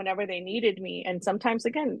whenever they needed me. And sometimes,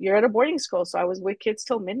 again, you're at a boarding school. So I was with kids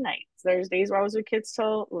till midnight. There's days where I was with kids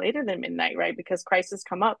till later than midnight, right? Because crises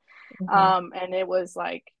come up. Mm-hmm. And it was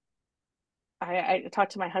like, I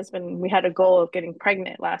talked to my husband. We had a goal of getting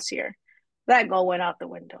pregnant last year. That goal went out the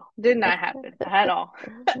window. Did not happen at all,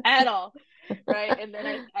 at all. Right. And then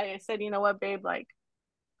I said, you know what, babe, like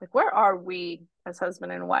where are we as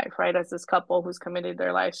husband and wife, right? As this couple who's committed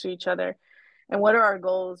their lives to each other. And what are our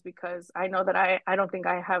goals? Because I know that I don't think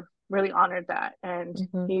I have really honored that. And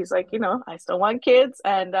Mm-hmm. he's like, I still want kids.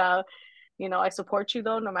 And I support you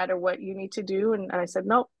though, no matter what you need to do. And I said,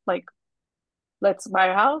 nope, like let's buy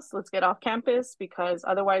a house, let's get off campus, because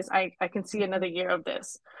otherwise I can see another year of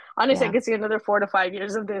this. Honestly, I Yeah. can see another 4 to 5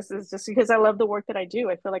 years of this. Is just because I love the work that I do.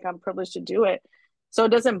 I feel like I'm privileged to do it. So it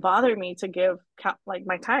doesn't bother me to give like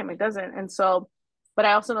my time. It doesn't. And so, but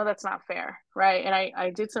I also know that's not fair, right? And I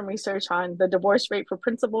did some research on the divorce rate for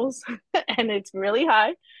principals, and it's really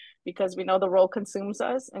high because we know the role consumes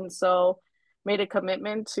us. And so made a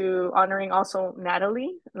commitment to honoring also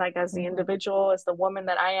Natalie, like as the Mm-hmm. individual, as the woman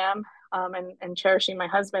that I am, and cherishing my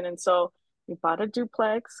husband. And so We bought a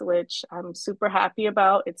duplex, which I'm super happy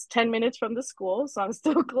about. It's 10 minutes from the school, so I'm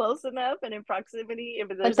still close enough and in proximity if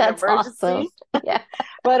there's an That's awesome. emergency, Yeah.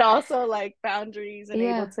 but also like boundaries and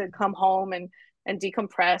able Yeah. to come home and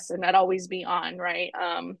decompress and not always be on, right?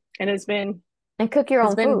 And And cook your it's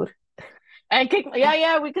own been food. and kick, yeah,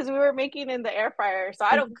 yeah, because we were making in the air fryer. So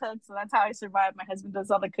I don't cook, so that's how I survive. My husband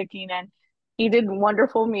does all the cooking, and he did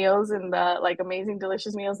wonderful meals and the like amazing,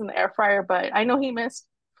 delicious meals in the air fryer. But I know he missed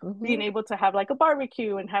being Mm-hmm. able to have like a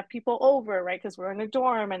barbecue and have people over, right? Because we're in a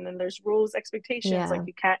dorm, and then there's rules, expectations. Like Yeah.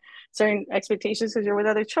 you can't certain expectations because you're with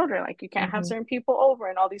other children. Like you can't have Mm-hmm. certain people over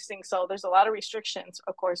and all these things. So there's a lot of restrictions,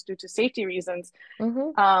 of course, due to safety reasons.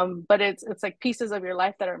 Mm-hmm. But it's like pieces of your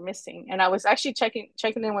life that are missing. And I was actually checking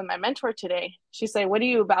in with my mentor today. She said, what do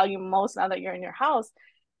you value most now that you're in your house?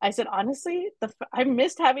 I said, honestly, I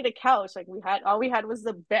missed having a couch. Like all we had was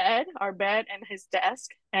the bed, our bed and his desk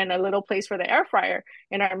and a little place for the air fryer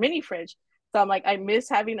and our mini fridge. So I'm like, I miss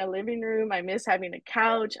having a living room. I miss having a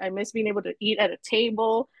couch. I miss being able to eat at a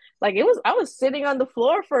table. Like I was sitting on the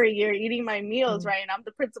floor for a year eating my meals, Mm. right? And I'm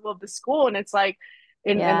the principal of the school. And it's like,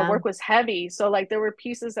 and the Yeah. work was heavy. So like there were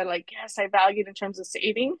pieces that like, yes, I valued in terms of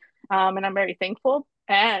saving. And I'm very thankful.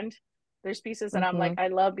 And there's pieces that I'm Mm-hmm. like, I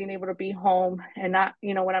love being able to be home and not,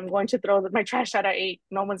 when I'm going to throw my trash out at 8,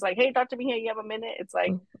 no one's like, hey, Dr. Mejia, you have a minute? It's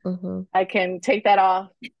like, Mm-hmm. I can take that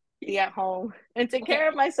off, be at home and take Okay, care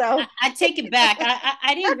of myself. I take it back.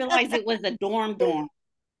 I didn't realize it was a dorm.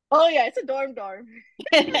 Oh yeah, it's a dorm.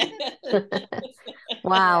 Yeah.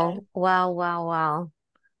 Wow. Wow. Wow. Wow.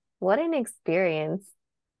 What an experience.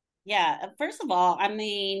 Yeah. First of all, I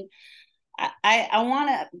mean, I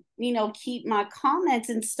want to keep my comments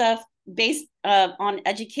and stuff based on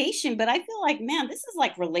education, but I feel like, man, this is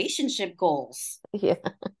like relationship goals. Yeah.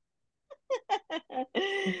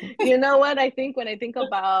 Mhm. You know what? I think when I think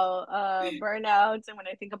about burnouts and when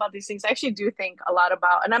I think about these things, I actually do think a lot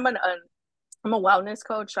about, and I'm a wellness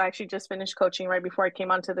coach. So I actually just finished coaching right before I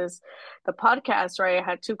came onto the podcast, right? I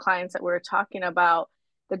had two clients that we were talking about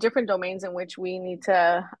the different domains in which we need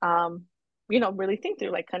to, really think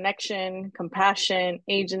through like connection, compassion,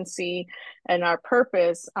 agency, and our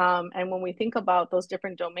purpose. And when we think about those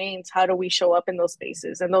different domains, how do we show up in those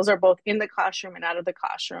spaces? And those are both in the classroom and out of the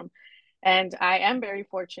classroom. And I am very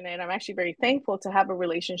fortunate. I'm actually very thankful to have a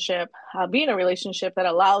relationship, be in a relationship that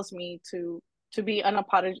allows me to be I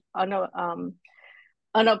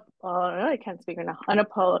can't speak right now.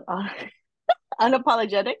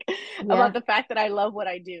 Unapologetic Yeah. about the fact that I love what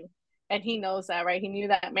I do. And he knows that, right? He knew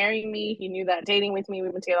that marrying me, he knew that dating with me,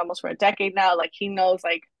 we've been together almost for a decade now. Like he knows,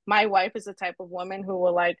 like my wife is the type of woman who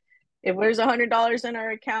will like, if there's $100 in our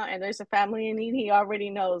account and there's a family in need, he already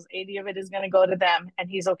knows 80 of it is going to go to them, and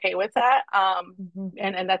he's okay with that.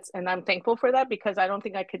 Mm-hmm. And I'm thankful for that because I don't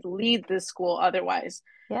think I could lead this school otherwise,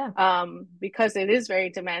 Yeah. because it is very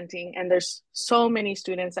demanding and there's so many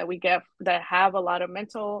students that we get that have a lot of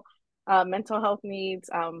mental health needs,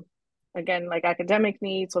 again like academic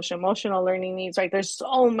needs, social emotional learning needs, right? There's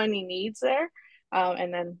so many needs there,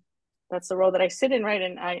 and then that's the role that I sit in, right?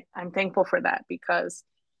 And I'm thankful for that because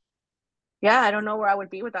yeah, I don't know where I would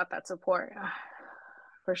be without that support.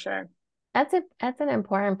 For sure. That's an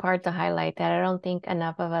important part to highlight that I don't think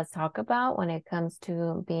enough of us talk about when it comes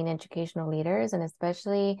to being educational leaders, and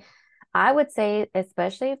especially I would say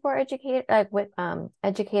especially for educators,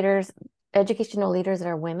 educational leaders that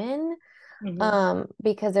are women, Mm-hmm.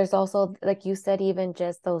 because there's also, like you said, even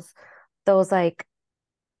just those like,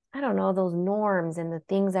 I don't know, those norms and the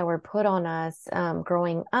things that were put on us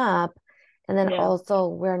growing up. And then Yeah. also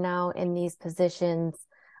we're now in these positions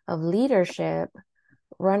of leadership,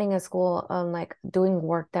 running a school, like doing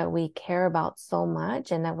work that we care about so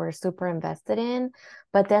much and that we're super invested in.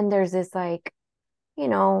 But then there's this like, you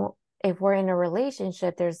know, if we're in a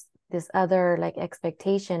relationship, there's this other like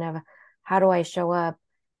expectation of how do I show up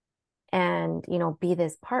and, be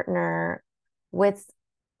this partner with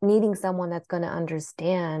needing someone that's going to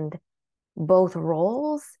understand both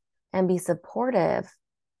roles and be supportive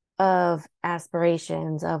of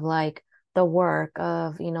aspirations of like the work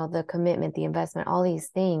of, the commitment, the investment, all these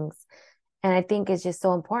things. And I think it's just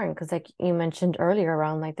so important because, like you mentioned earlier,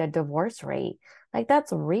 around like the divorce rate, like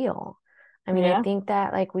that's real. I mean, I Yeah. think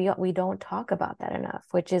that like we don't talk about that enough,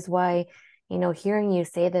 which is why, hearing you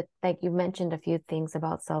say that, like you mentioned a few things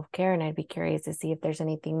about self-care, and I'd be curious to see if there's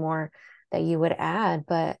anything more that you would add.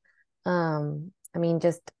 But I mean,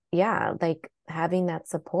 just yeah, like having that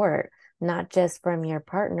support, not just from your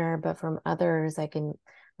partner, but from others, like in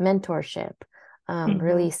mentorship, Mm-hmm.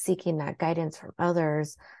 really seeking that guidance from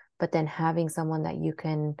others, but then having someone that you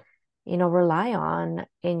can, rely on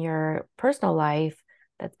in your personal life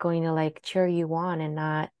that's going to like cheer you on and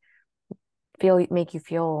not make you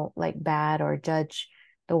feel like bad or judge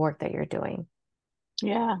the work that you're doing.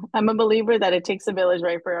 Yeah, I'm a believer that it takes a village,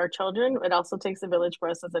 right, for our children. It also takes a village for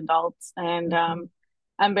us as adults. And Mm-hmm.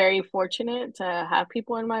 I'm very fortunate to have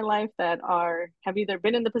people in my life that have either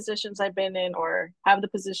been in the positions I've been in or have the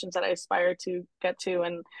positions that I aspire to get to,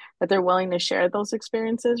 and that they're willing to share those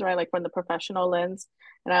experiences, right? Like from the professional lens.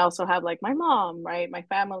 And I also have like my mom, right? My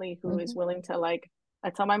family who is Mm-hmm. willing to like I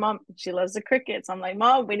tell my mom she loves the crickets. I'm like,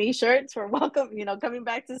 Mom, we need shirts for welcome, coming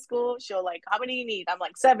back to school. She'll like, how many you need? I'm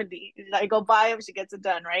like 70. I go buy them, she gets it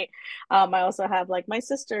done, right? I also have like my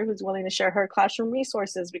sister who's willing to share her classroom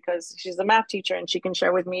resources because she's a math teacher and she can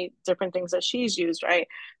share with me different things that she's used, right?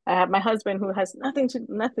 I have my husband who has nothing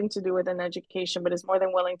to do with an education, but is more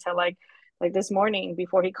than willing to like this morning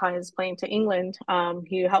before he caught his plane to England,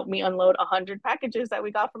 he helped me unload 100 packages that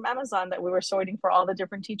we got from Amazon that we were sorting for all the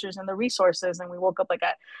different teachers and the resources. And we woke up like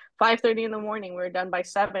at 5:30 in the morning. We were done by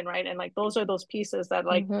 7, right? And like those are those pieces that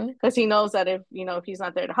like Mm-hmm. because he knows that if he's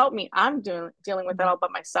not there to help me, I'm dealing with that all by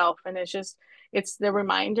myself. And it's the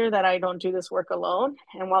reminder that I don't do this work alone.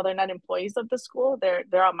 And while they're not employees of the school,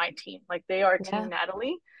 they're on my team. Like they are Yeah. Team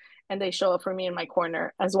Natalie, and they show up for me in my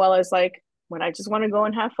corner as well as like when I just want to go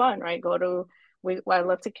and have fun, right? I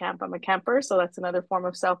love to camp. I'm a camper, so that's another form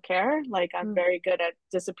of self care. Like I'm Mm. very good at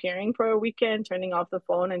disappearing for a weekend, turning off the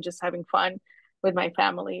phone, and just having fun with my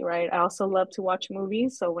family, right? I also love to watch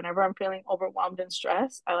movies. So whenever I'm feeling overwhelmed and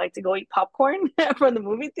stressed, I like to go eat popcorn from the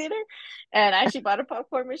movie theater. And I actually bought a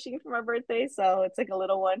popcorn machine for my birthday. So it's like a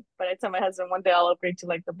little one. But I tell my husband one day I'll upgrade to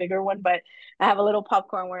like the bigger one. But I have a little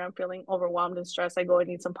popcorn where I'm feeling overwhelmed and stressed. I go and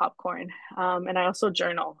eat some popcorn. And I also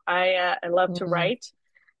journal. I love to Mm. write.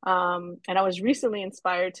 And I was recently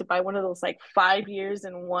inspired to buy one of those like 5 years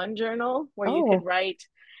in one journal where you could Oh. write.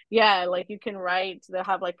 Yeah, like you can write, they'll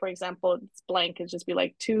have like, for example, it's blank, it's just be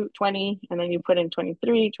like 220, and then you put in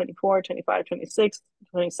 23, 24, 25, 26,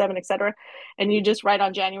 27, etc. And you just write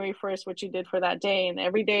on January 1st what you did for that day. And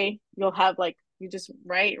every day you'll have like, you just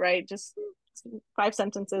write, just 5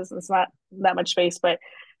 sentences. It's not that much space, but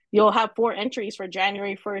you'll have 4 entries for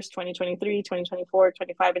January 1st, 2023, 2024,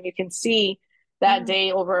 25, and you can see that Mm.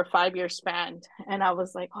 day over a 5 year span. And I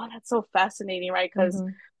was like, oh, that's so fascinating, right? Because Mm-hmm.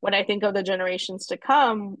 when I think of the generations to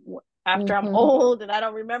come, after I'm Mm-hmm. old and I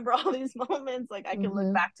don't remember all these moments, like I can look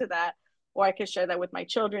Mm-hmm. back to that, or I can share that with my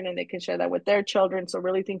children and they can share that with their children. So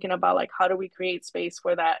really thinking about like how do we create space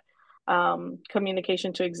for that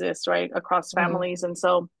communication to exist, right, across Mm-hmm. families and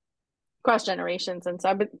so across generations. And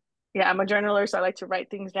so yeah, I'm a journaler, so I like to write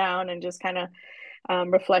things down and just kind of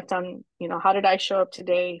reflect on, how did I show up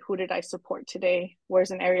today? Who did I support today? Where's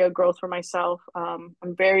an area of growth for myself? I'm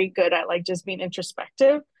very good at like just being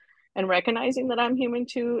introspective and recognizing that I'm human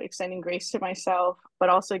too, extending grace to myself, but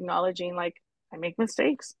also acknowledging like I make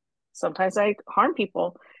mistakes. Sometimes I harm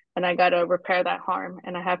people and I got to repair that harm.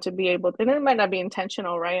 And I have to be able to, and it might not be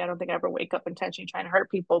intentional, right? I don't think I ever wake up intentionally trying to hurt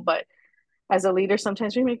people, but as a leader,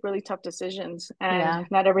 sometimes we make really tough decisions, and Yeah.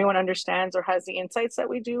 not everyone understands or has the insights that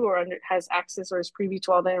we do, or has access or is privy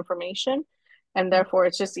to all the information, and therefore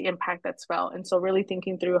it's just the impact that's felt. And so, really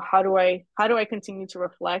thinking through how do I continue to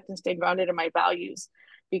reflect and stay grounded in my values,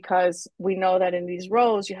 because we know that in these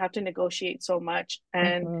roles you have to negotiate so much,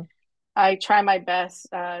 and Mm-hmm. I try my best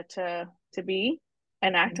to be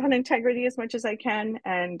and act on integrity as much as I can,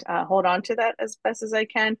 and hold on to that as best as I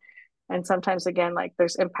can. And sometimes, again, like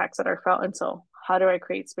there's impacts that are felt, and so how do I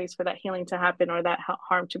create space for that healing to happen or that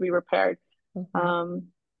harm to be repaired? Mm-hmm. Um,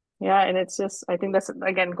 yeah, and it's just I think that's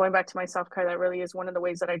again going back to my self care. That really is one of the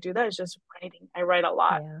ways that I do that is just writing. I write a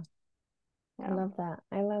lot. Yeah. I Yeah, love that.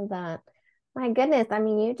 I love that. My goodness. I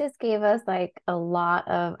mean, you just gave us like a lot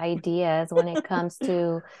of ideas when it comes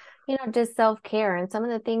to, just self-care and some of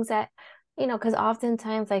the things that, because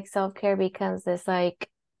oftentimes like self-care becomes this like,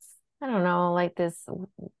 I don't know, like this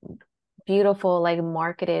beautiful like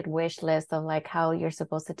marketed wish list of like how you're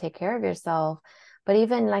supposed to take care of yourself. But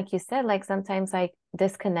even like you said, like sometimes like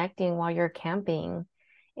disconnecting while you're camping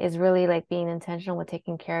is really like being intentional with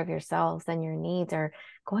taking care of yourselves and your needs, or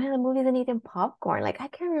going to the movies and eating popcorn. Like I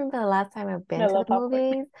can't remember the last time I've I been to the love popcorn.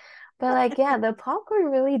 movies, but like yeah, the popcorn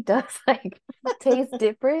really does like taste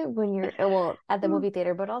different when you're well at the movie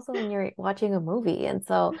theater, but also when you're watching a movie. And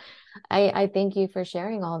so I thank you for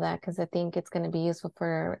sharing all that, because I think it's going to be useful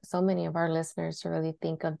for so many of our listeners to really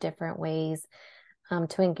think of different ways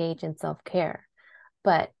to engage in self-care.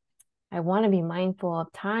 But I want to be mindful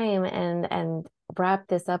of time and wrap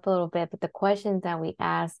this up a little bit. But the questions that we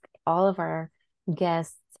ask all of our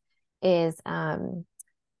guests is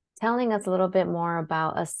telling us a little bit more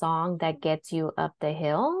about a song that gets you up the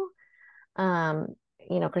hill. Um,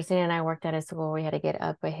 Christina and I worked at a school where we had to get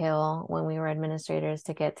up a hill when we were administrators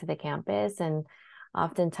to get to the campus. And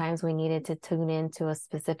oftentimes we needed to tune into a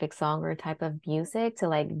specific song or type of music to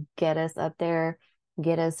like get us up there,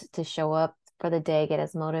 get us to show up for the day, get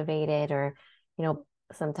us motivated, or,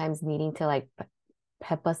 sometimes needing to like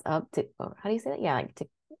pep us up to, or how do you say that? Yeah, like to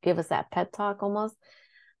give us that pep talk almost.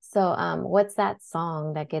 So, what's that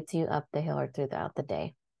song that gets you up the hill or throughout the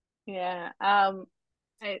day? Yeah.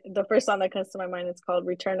 The first song that comes to my mind is called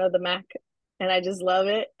Return of the Mac, and I just love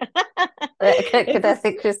it. Because It's I just,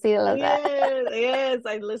 think Christina loves that. yes,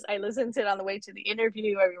 yes. I listened to it on the way to the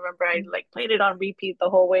interview. I remember I like played it on repeat the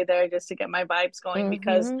whole way there just to get my vibes going,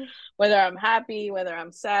 because Mm-hmm. whether I'm happy, whether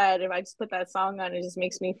I'm sad, if I just put that song on, it just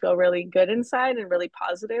makes me feel really good inside and really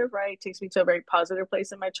positive, right? It takes me to a very positive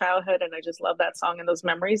place in my childhood, and I just love that song and those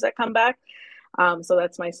memories that come back. So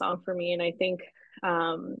that's my song for me. And I think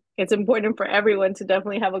it's important for everyone to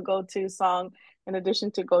definitely have a go-to song in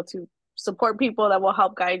addition to go-to support people that will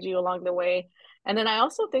help guide you along the way. And then I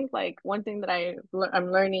also think like one thing that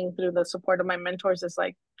I'm learning through the support of my mentors is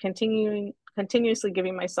like continuously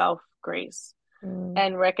giving myself grace Mm,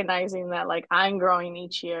 and recognizing that like I'm growing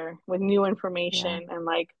each year with new yeah. information, and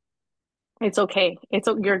like it's okay.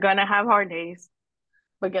 You're gonna have hard days,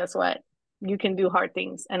 but guess what? You can do hard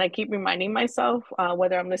things. And I keep reminding myself,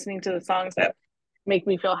 whether I'm listening to the songs that make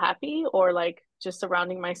me feel happy or like just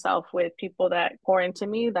surrounding myself with people that pour into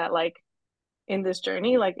me, that like in this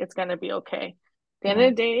journey, like it's going to be okay. At the end of Yeah.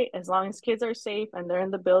 the day, as long as kids are safe and they're in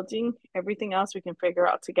the building, everything else we can figure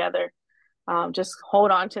out together. Just hold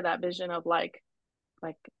on to that vision of like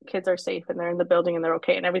kids are safe and they're in the building and they're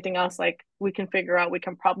okay, and everything else like we can figure out, we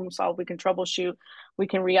can problem solve, we can troubleshoot, we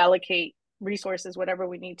can reallocate resources, whatever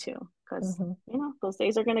we need to, because Mm-hmm. those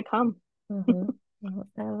days are going to come. Mm-hmm.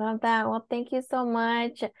 I love that. Well, thank you so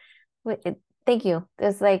much. Thank you.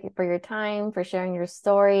 It's like for your time, for sharing your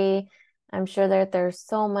story. I'm sure that there's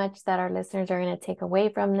so much that our listeners are going to take away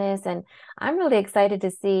from this, and I'm really excited to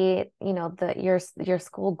see, your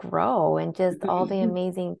school grow and just all the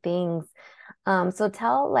amazing things. So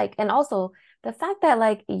tell like, and also the fact that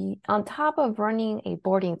like on top of running a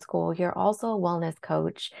boarding school, you're also a wellness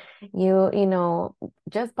coach. You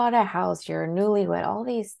just bought a house, you're newlywed, all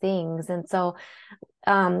these things. And so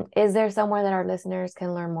is there somewhere that our listeners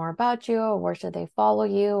can learn more about you, or where should they follow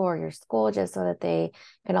you or your school just so that they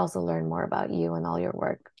can also learn more about you and all your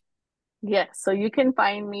work? Yes, so you can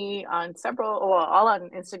find me on all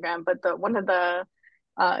on Instagram, but the one of the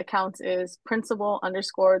accounts is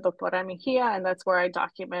principal_Doctora Mejia, and that's where I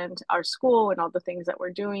document our school and all the things that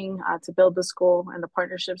we're doing to build the school and the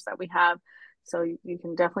partnerships that we have. So you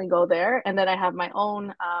can definitely go there. And then I have my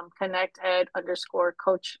own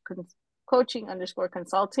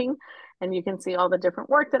connect_ed_coaching_consulting, and you can see all the different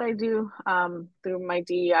work that I do through my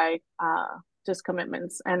DEI just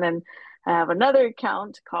commitments. And then I have another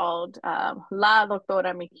account called La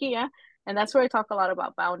Doctora Mejia, and that's where I talk a lot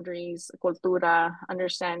about boundaries, cultura,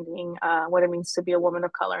 understanding what it means to be a woman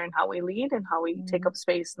of color and how we lead and how we take Mm, up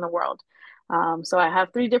space in the world. So I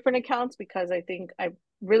have three different accounts because I think I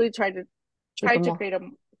really keep them tried to all create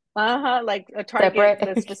like a target the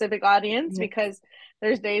separate. specific audience, Yeah. because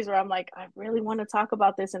there's days where I'm like, I really want to talk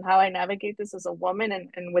about this and how I navigate this as a woman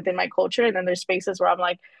and within my culture. And then there's spaces where I'm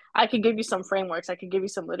like, I could give you some frameworks, I could give you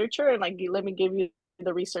some literature, and like let me give you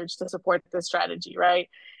the research to support this strategy, right?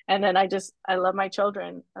 And then I love my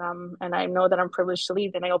children, and I know that I'm privileged to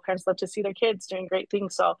lead, and I know parents love to see their kids doing great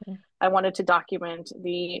things. So I wanted to document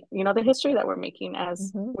the history that we're making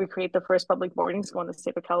as Mm-hmm. we create the first public boarding school in the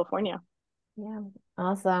state of California. Yeah,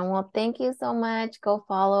 awesome. Well, thank you so much. Go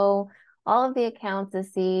follow all of the accounts to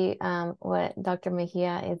see what Dr.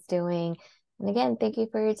 Mejia is doing. And again, thank you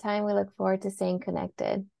for your time. We look forward to staying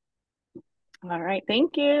connected. All right,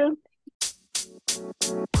 thank you.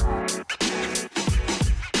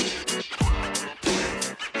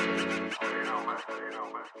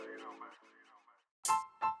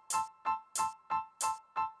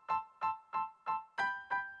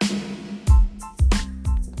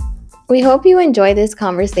 We hope you enjoyed this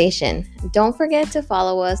conversation. Don't forget to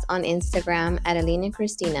follow us on Instagram at Alina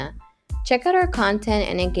Christina. Check out our content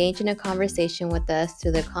and engage in a conversation with us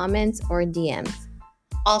through the comments or DMs.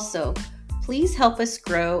 Also, please help us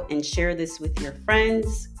grow and share this with your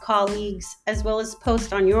friends, colleagues, as well as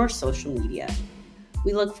post on your social media.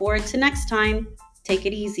 We look forward to next time. Take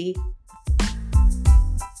it easy.